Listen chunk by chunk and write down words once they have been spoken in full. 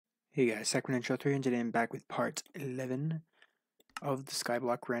Hey guys, Sacramento3, and today I'm back with part 11 of the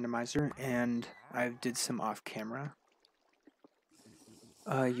Skyblock Randomizer, and I did some off-camera.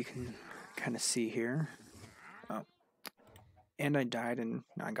 You can kind of see here. Oh. And I died and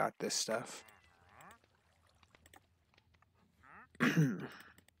I got this stuff.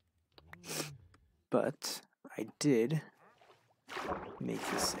 But I did make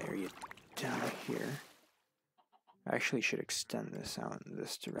this area down here. I actually should extend this out in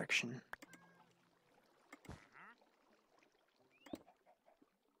this direction.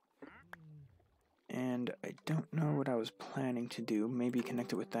 And I don't know what I was planning to do. Maybe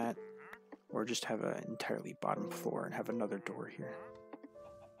connect it with that, or just have an entirely bottom floor and have another door here.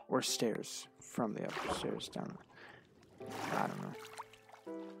 Or stairs from the upstairs down. I don't know.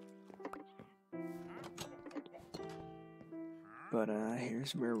 But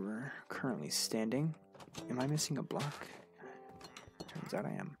here's where we're currently standing. Am I missing a block? Turns out I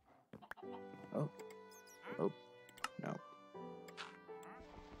am. Oh. Oh. No.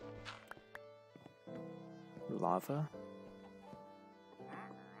 Lava.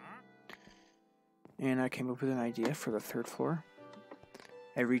 And I came up with an idea for the third floor.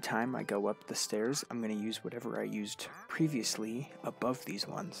 Every time I go up the stairs, I'm going to use whatever I used previously above these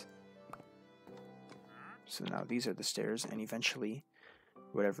ones. So now these are the stairs, and eventually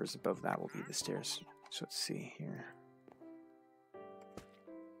whatever's above that will be the stairs. So let's see here.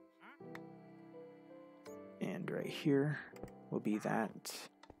 And right here will be that.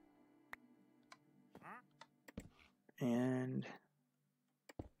 And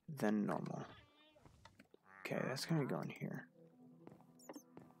then normal. Okay, that's going to go in here.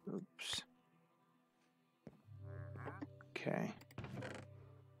 Oops. Okay.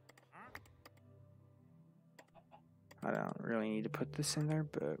 I don't really need to put this in there,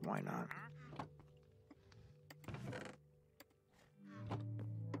 but why not?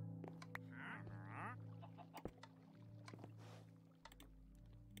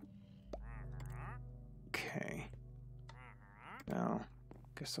 Okay. Now,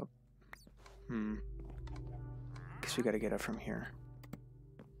 guess I'll... Guess we gotta get up from here.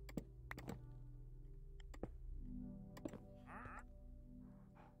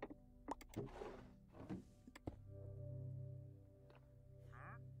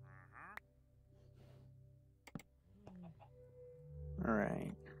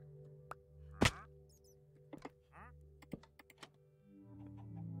 Alright.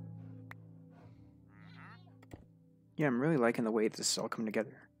 Yeah, I'm really liking the way this is all coming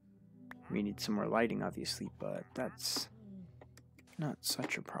together. We need some more lighting, obviously, but that's not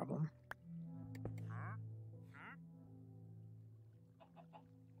such a problem.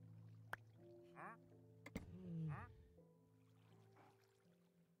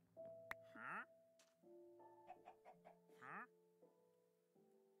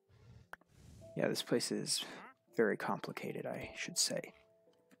 Yeah, this place is very complicated, I should say.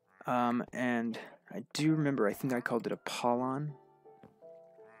 And I do remember, I think I called it a Polon.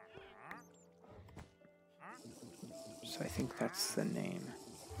 So I think that's the name.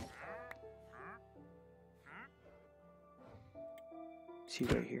 Is he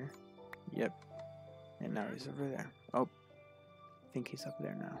right here? Yep. And now he's over there. Oh. I think he's up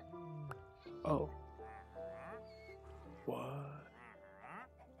there now. Oh. What?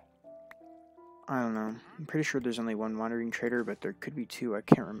 I don't know. I'm pretty sure there's only one wandering trader, but there could be two. I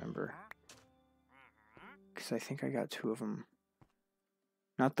can't remember. Because I think I got two of them.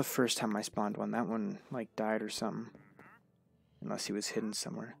 Not the first time I spawned one. That one, like, died or something. Unless he was hidden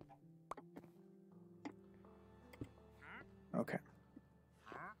somewhere. Okay.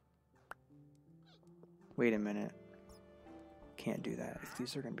 Wait a minute. Can't do that. If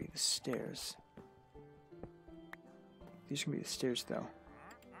these are going to be the stairs. These are going to be the stairs, though.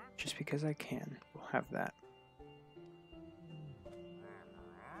 Just because I can. We'll have that.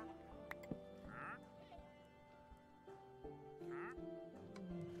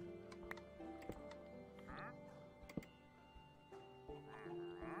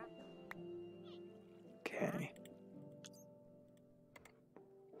 Okay.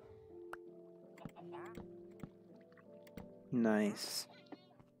 Nice.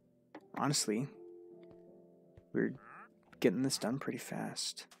 Honestly, we're getting this done pretty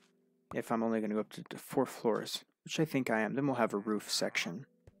fast. If I'm only going to go up to 4 floors, which I think I am, then we'll have a roof section.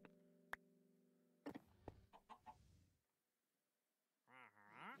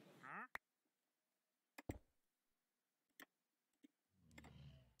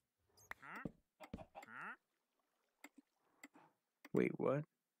 Wait, what?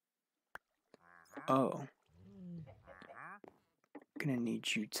 Oh. I'm gonna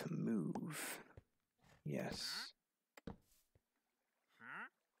need you to move. Yes.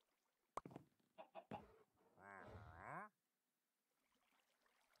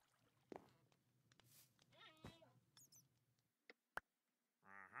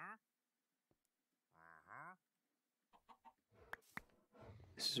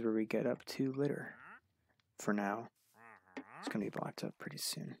 This is where we get up to litter. For now. It's going to be blocked up pretty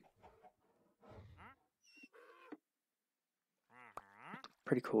soon.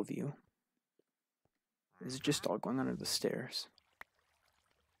 Pretty cool view. Is it just all going under the stairs?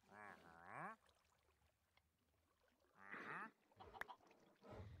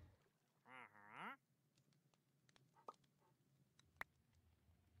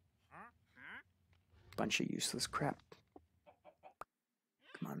 Bunch of useless crap.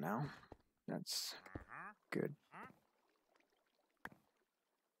 Come on now. That's good.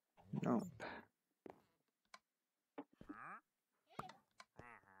 Nope.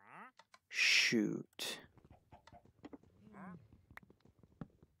 Shoot.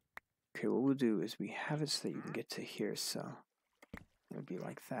 Okay, what we'll do is we have it so that you can get to here, so it would be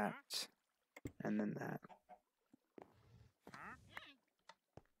like that, and then that.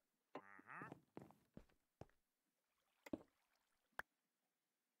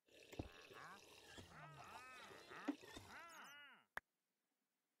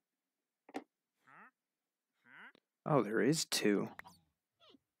 Oh, there is two.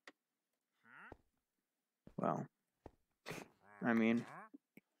 Well, I mean,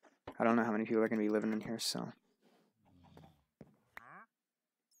 I don't know how many people are going to be living in here, so.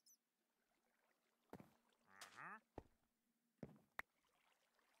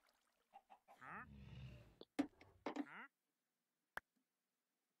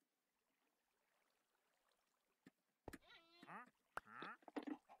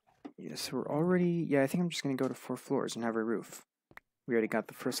 Yes, we're already, yeah, I think I'm just going to go to 4 floors and have a roof. We already got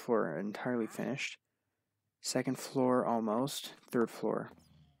the first floor entirely finished. Second floor almost. Third floor,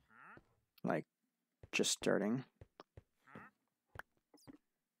 like, just starting.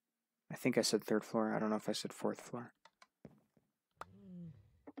 I think I said third floor. I don't know if I said fourth floor.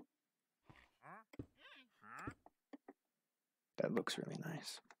 That looks really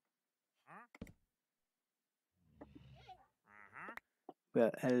nice.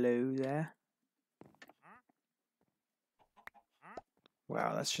 Well, hello there.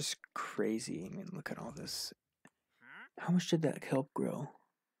 Wow, that's just crazy. I mean, look at all this. How much did that kelp grow?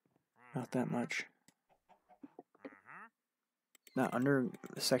 Not that much. Now, under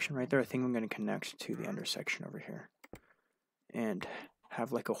the section right there, I think I'm going to connect to the under section over here. And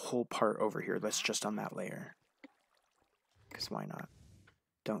have like a whole part over here that's just on that layer. Because why not?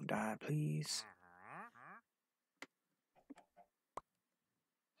 Don't die, please.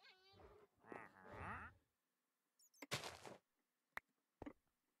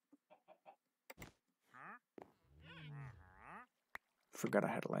 Forgot I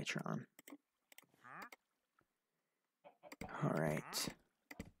had a lighter on. Alright.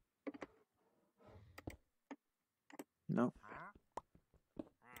 Nope.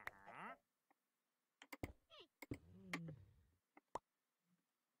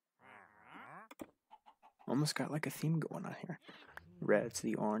 Almost got like a theme going on here. Reds,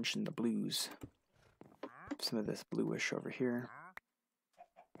 the orange, and the blues. Some of this bluish over here.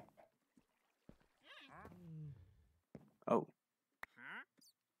 Oh.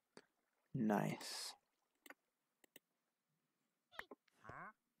 Nice.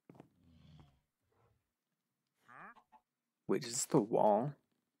 Wait, is this the wall?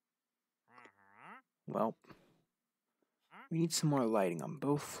 Well, we need some more lighting on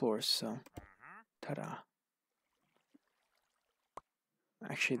both floors, so ta-da.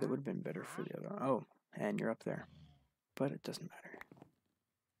 Actually, that would have been better for the other. Oh, and you're up there. But it doesn't matter.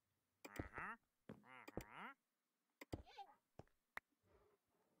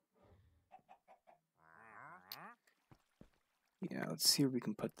 Yeah, let's see where we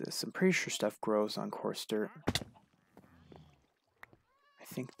can put this. I'm pretty sure stuff grows on coarse dirt. I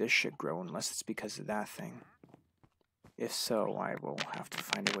think this should grow unless it's because of that thing. If so, I will have to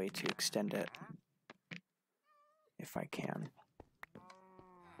find a way to extend it. If I can.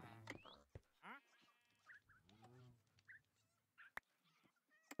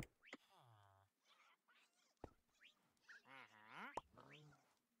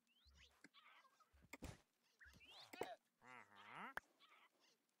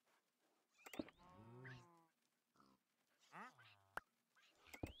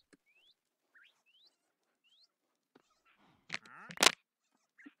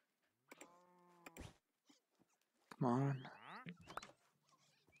 Come on.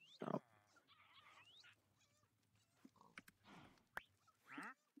 Oh.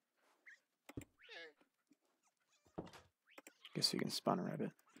 Guess we can spawn a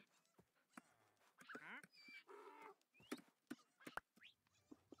rabbit.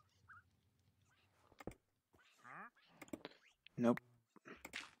 Nope.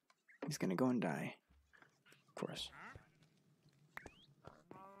 He's gonna go and die. Of course.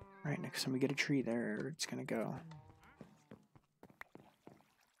 Right, next time we get a tree there, it's gonna go.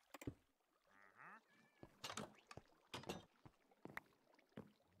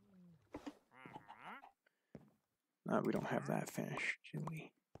 We don't have that finished, do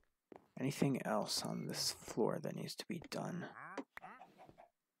we? Anything else on this floor that needs to be done?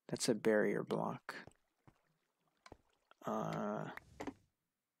 That's a barrier block.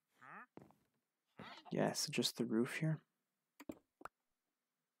 Yeah, so just the roof here.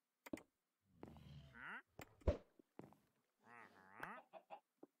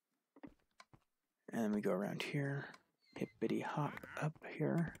 And then we go around here, hippity hop up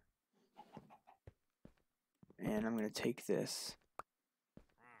here. And I'm going to take this,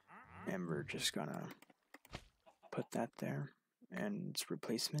 and we're just going to put that there, and it's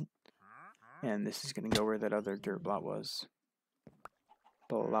replacement. And this is going to go where that other dirt block was.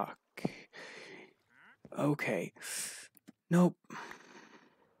 Block. Okay. Nope.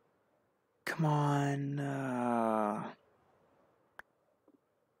 Come on.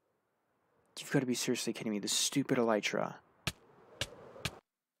 You've got to be seriously kidding me. This stupid elytra.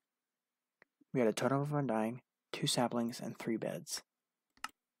 We had a total of 1 dying, 2 saplings, and 3 beds.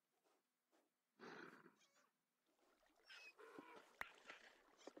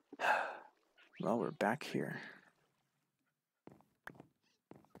 Well, we're back here.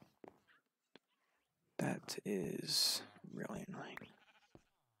 That is really annoying.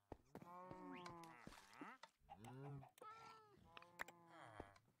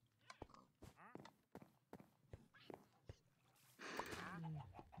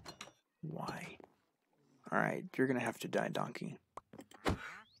 Why? Alright, you're gonna have to die, donkey.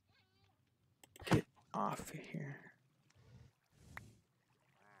 Get off here.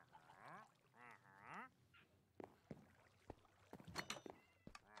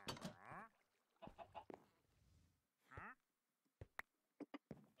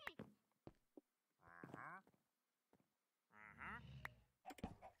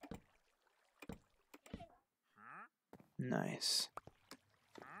 Nice.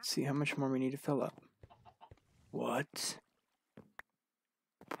 See how much more we need to fill up. What?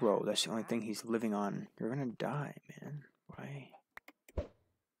 Bro, that's the only thing he's living on. You're gonna die, man. Why?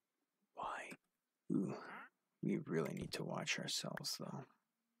 Why? Ooh, we really need to watch ourselves, though.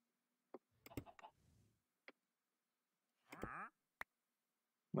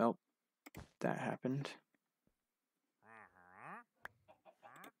 Well, that happened.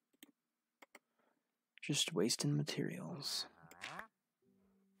 Just wasting materials.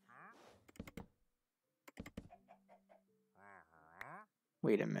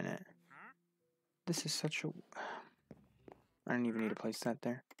 Wait a minute. This is such a... I don't even need to place that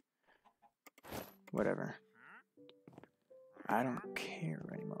there. Whatever. I don't care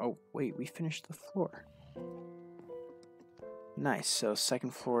anymore. Oh, wait, we finished the floor. Nice, so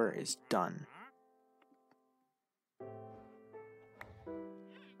second floor is done.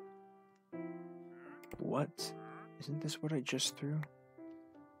 What? Isn't this what I just threw?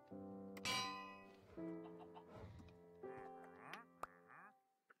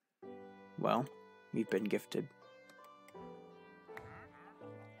 Well, we've been gifted.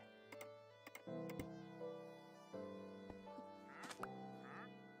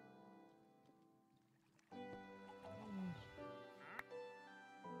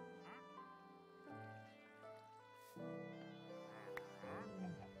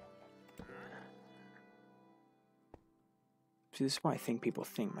 See, this is why I think people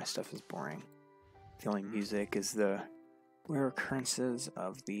think my stuff is boring. The only music is the rare occurrences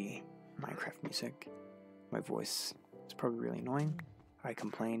of the Minecraft music. My voice is probably really annoying. I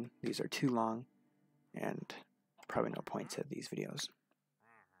complain. These are too long, and probably no point to these videos.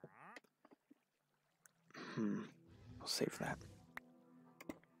 We'll save that.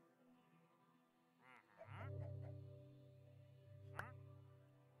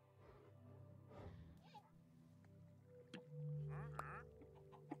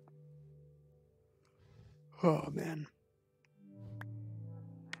 Oh, man.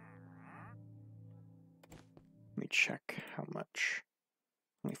 Let me check how much.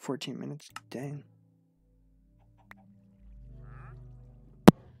 Only 14 minutes? Dang.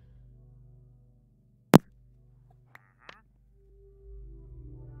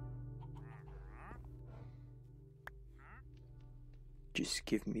 Just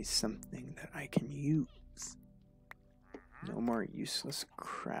give me something that I can use. No more useless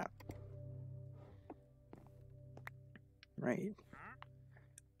crap. Right.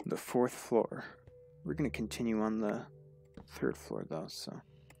 The 4th floor. We're going to continue on the 3rd floor, though, so.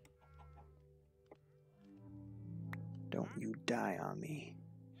 Don't you die on me.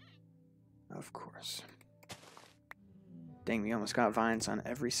 Of course. Dang, we almost got vines on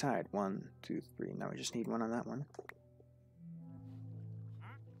every side. 1, 2, 3. Now we just need one on that one.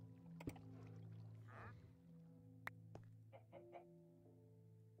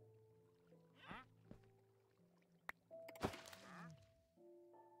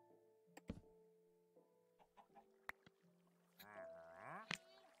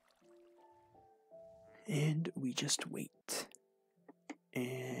 And we just wait.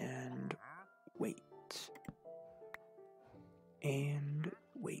 And wait. And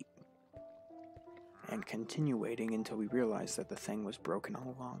wait. And continue waiting until we realize that the thing was broken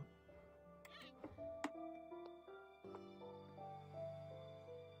all along.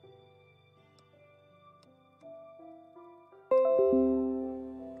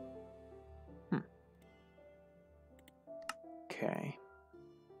 Okay.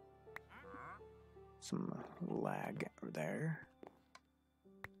 Some lag there.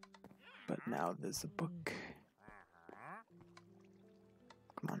 But now there's a book.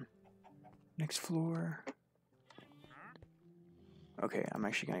 Come on. Next floor. Okay, I'm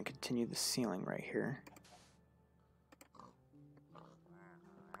actually going to continue the ceiling right here.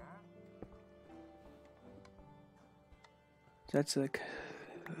 That's like...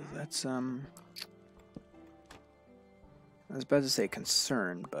 That's, I was about to say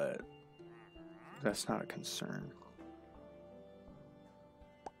concern, but that's not a concern.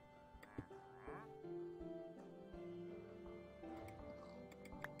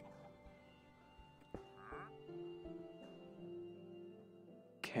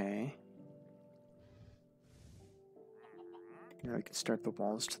 Okay. Now we can start the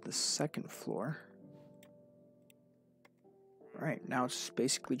walls to the second floor. Alright, now it's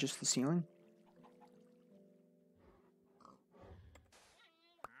basically just the ceiling.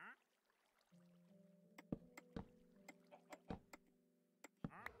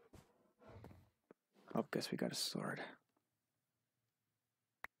 Oh, guess we got a sword.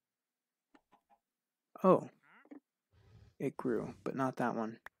 Oh. It grew, but not that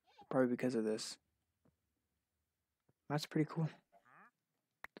one. Probably because of this. That's pretty cool.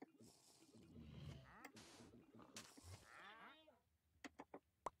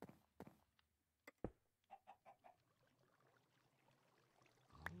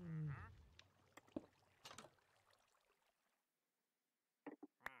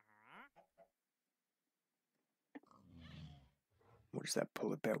 What does that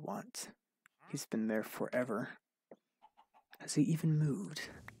polar bear want? He's been there forever. Has he even moved?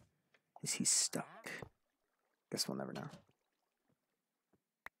 Is he stuck? Guess we'll never know.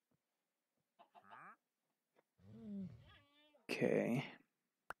 Okay.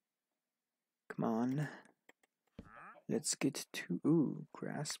 Come on. Let's get to... Ooh,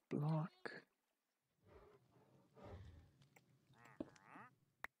 grass block.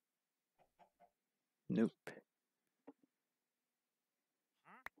 Nope.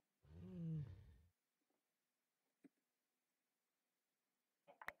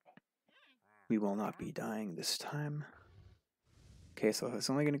 We will not be dying this time. Okay, so it's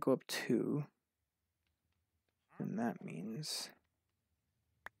only going to go up 2. And that means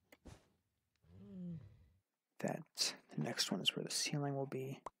that the next one is where the ceiling will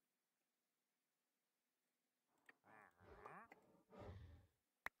be.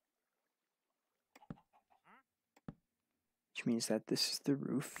 Which means that this is the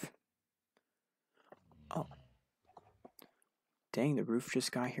roof. Oh. Dang, the roof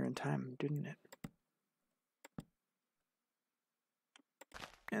just got here in time, didn't it?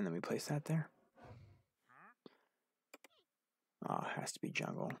 And then we place that there. Oh, it has to be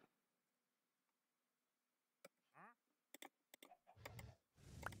jungle.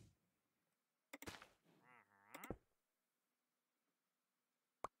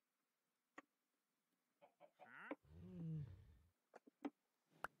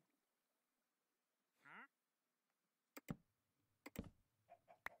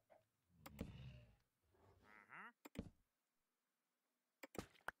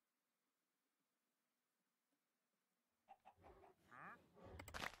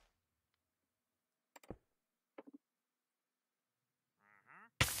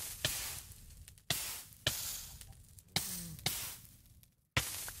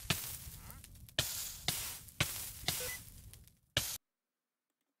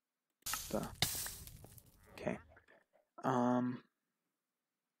 Okay.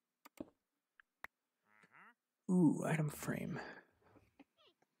 Ooh, item frame.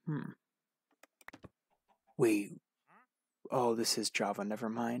 Wait. Oh, this is Java, never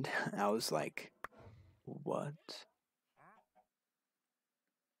mind. I was like, what?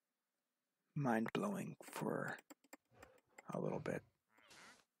 Mind-blowing for a little bit,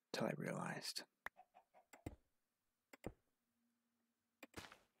 till I realized.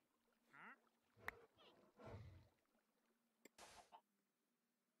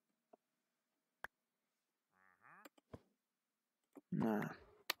 Nah,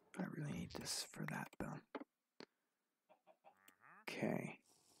 I really need this for that though. Okay.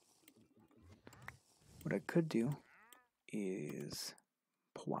 What I could do is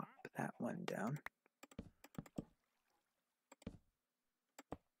plop that one down.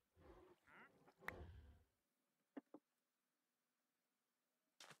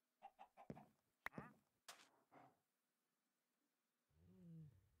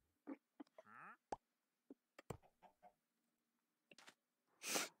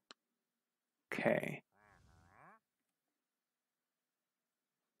 Okay.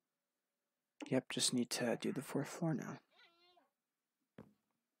 Yep, just need to do the 4th floor now.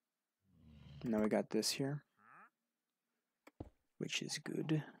 Now we got this here, which is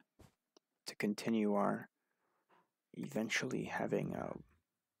good to continue our eventually having a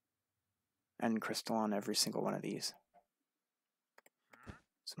end crystal on every single one of these.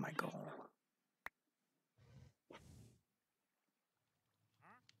 That's my goal.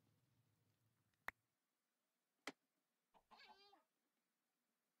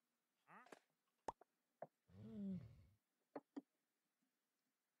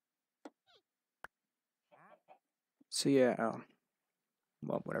 So yeah,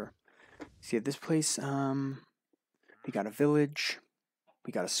 well, whatever. See, at this place, we got a village,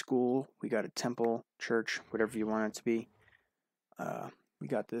 we got a school, we got a temple, church, whatever you want it to be. We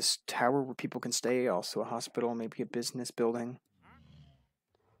got this tower where people can stay, also a hospital, maybe a business building.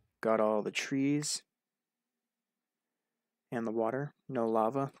 Got all the trees and the water. No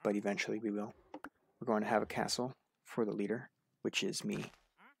lava, but eventually we will. We're going to have a castle for the leader, which is me,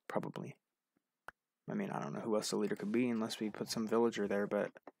 probably. I mean, I don't know who else the leader could be unless we put some villager there,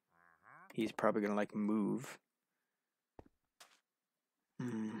 but he's probably going to, like, move.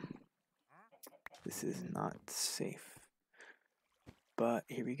 This is not safe. But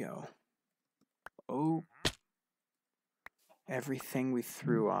here we go. Oh. Everything we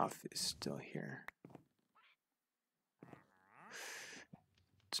threw off is still here.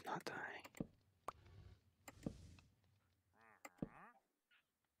 Let's not die.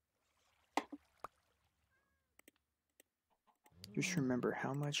 Just remember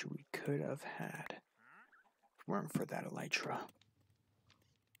how much we could have had if it weren't for that elytra.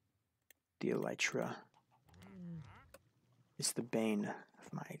 The elytra is the bane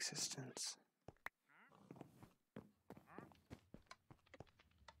of my existence.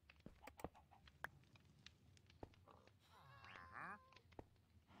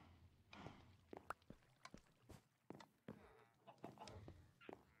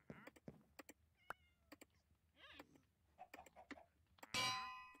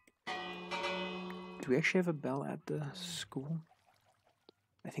 Do we actually have a bell at the school?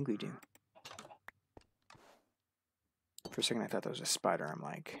 I think we do. For a second I thought that was a spider. I'm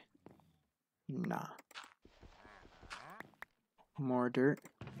like, nah. More dirt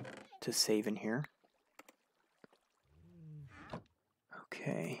to save in here.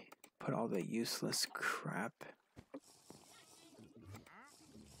 Okay, put all the useless crap.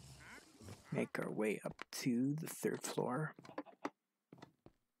 Make our way up to the 3rd floor.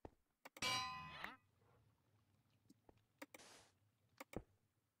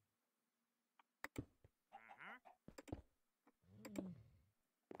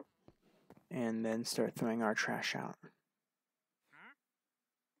 And then start throwing our trash out.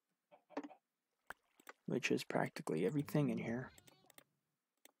 Which is practically everything in here.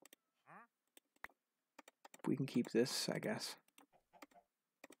 We can keep this, I guess.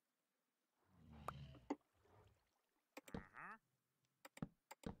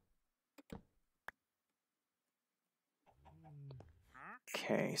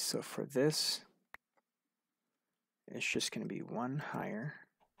 Okay, so for this, it's just going to be one higher.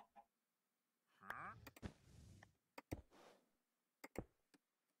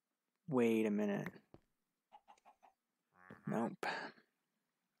 Wait a minute. Nope.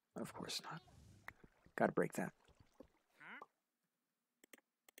 Of course not. Gotta break that.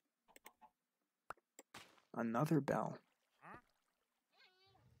 Another bell.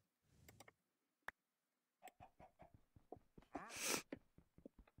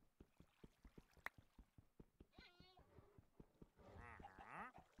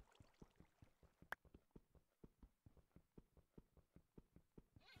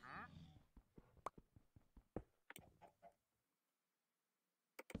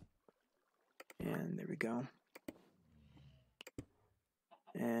 And there we go.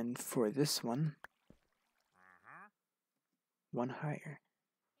 And for this one, one higher.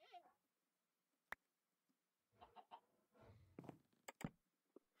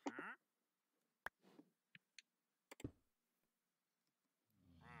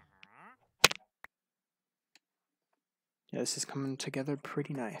 Yeah, this is coming together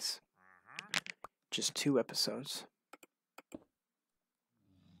pretty nice. Just 2 episodes.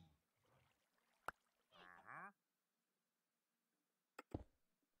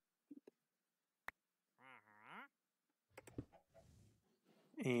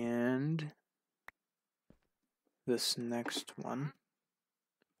 And this next one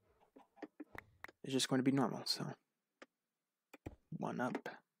is just going to be normal, so 1 up.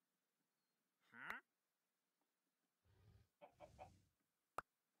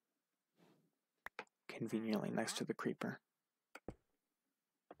 Conveniently next to the creeper.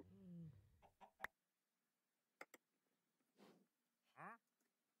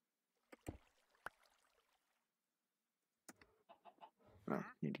 Oh,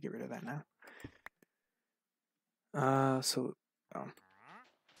 need to get rid of that now. So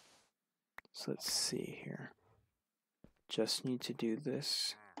let's see here. Just need to do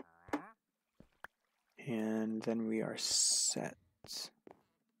this. And then we are set.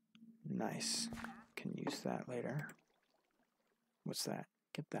 Nice. Can use that later. What's that?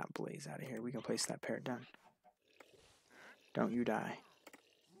 Get that blaze out of here. We can place that parrot down. Don't you die.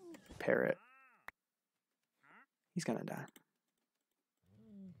 Parrot. He's gonna die.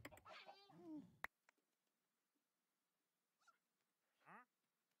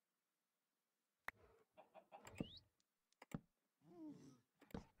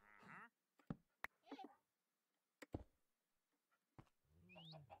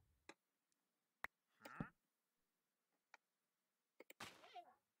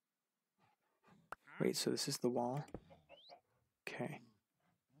 Wait, so this is the wall? Okay.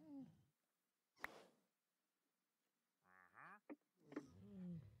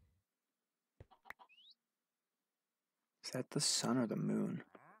 Is that the sun or the moon?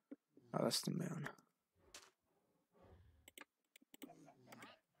 Oh, that's the moon.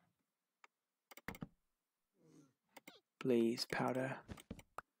 Blaze powder.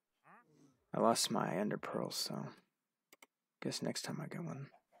 I lost my ender pearls, so guess next time I get one.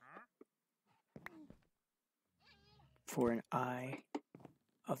 For an eye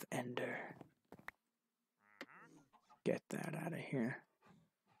of ender. Get that out of here.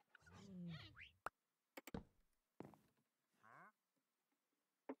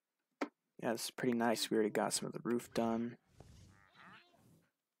 Yeah, this is pretty nice. We already got some of the roof done.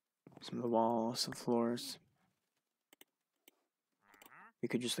 Some of the walls, some floors. We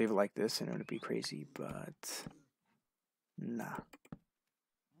could just leave it like this and it would be crazy, but nah.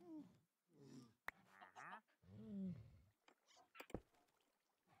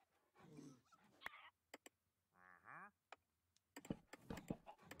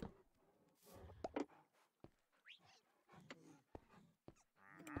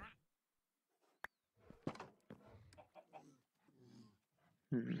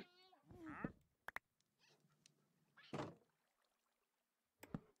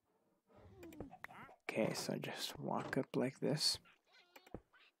 Okay, so just walk up like this.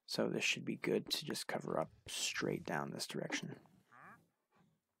 So this should be good to just cover up straight down this direction.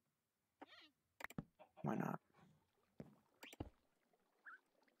 Why not?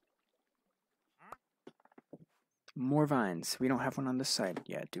 More vines. We don't have one on this side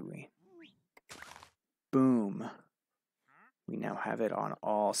yet, do we? Boom. We now have it on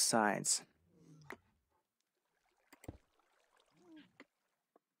all sides.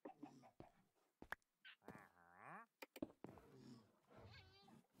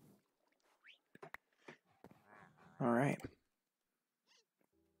 All right.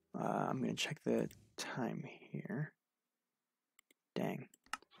 I'm going to check the time here. Dang.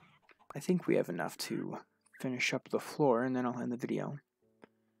 I think we have enough to finish up the floor, and then I'll end the video.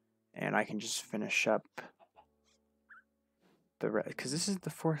 And I can just finish up the rest, because this is the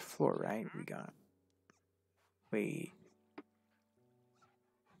 4th floor, right? We got... Wait.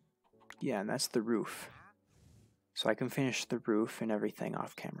 Yeah, and that's the roof. So I can finish the roof and everything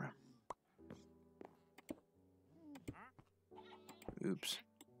off camera. Oops.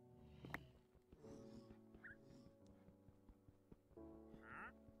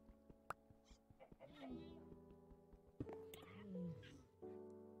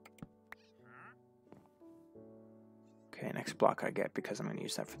 Okay, next block I get because I'm going to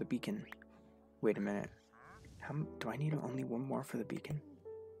use that for the beacon. Wait a minute. How do I need only 1 more for the beacon?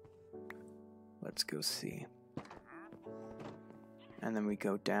 Let's go see. And then we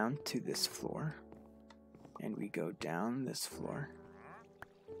go down to this floor. And we go down this floor.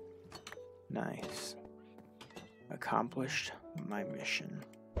 Nice. Accomplished my mission.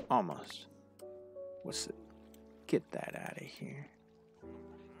 Almost. What's it? Get that out of here.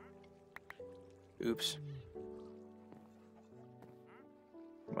 Oops.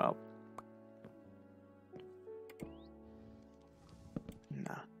 Well.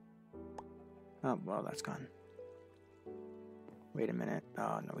 Oh, well, that's gone. Wait a minute.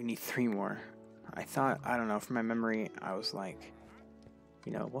 Oh, no, we need 3 more. I thought, I don't know, from my memory, I was like,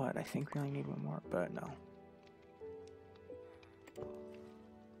 you know what, I think we only need 1 more, but no.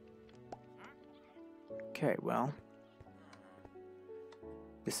 Okay, well,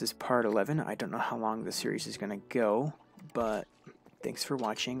 this is part 11. I don't know how long the series is going to go, but thanks for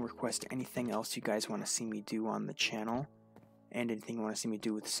watching. Request anything else you guys want to see me do on the channel, and anything you want to see me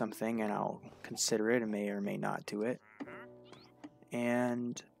do with something, and I'll consider it and may or may not do it.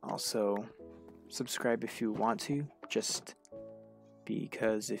 And also, subscribe if you want to, just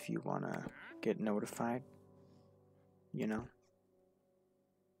because if you want to get notified, you know.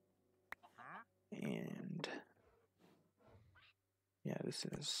 And yeah, this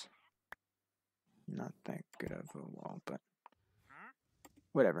is not that good of a wall, but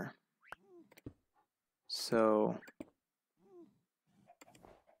whatever. So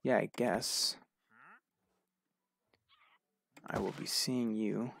yeah, I guess I will be seeing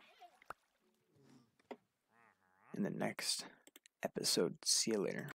you in the next episode. See you later.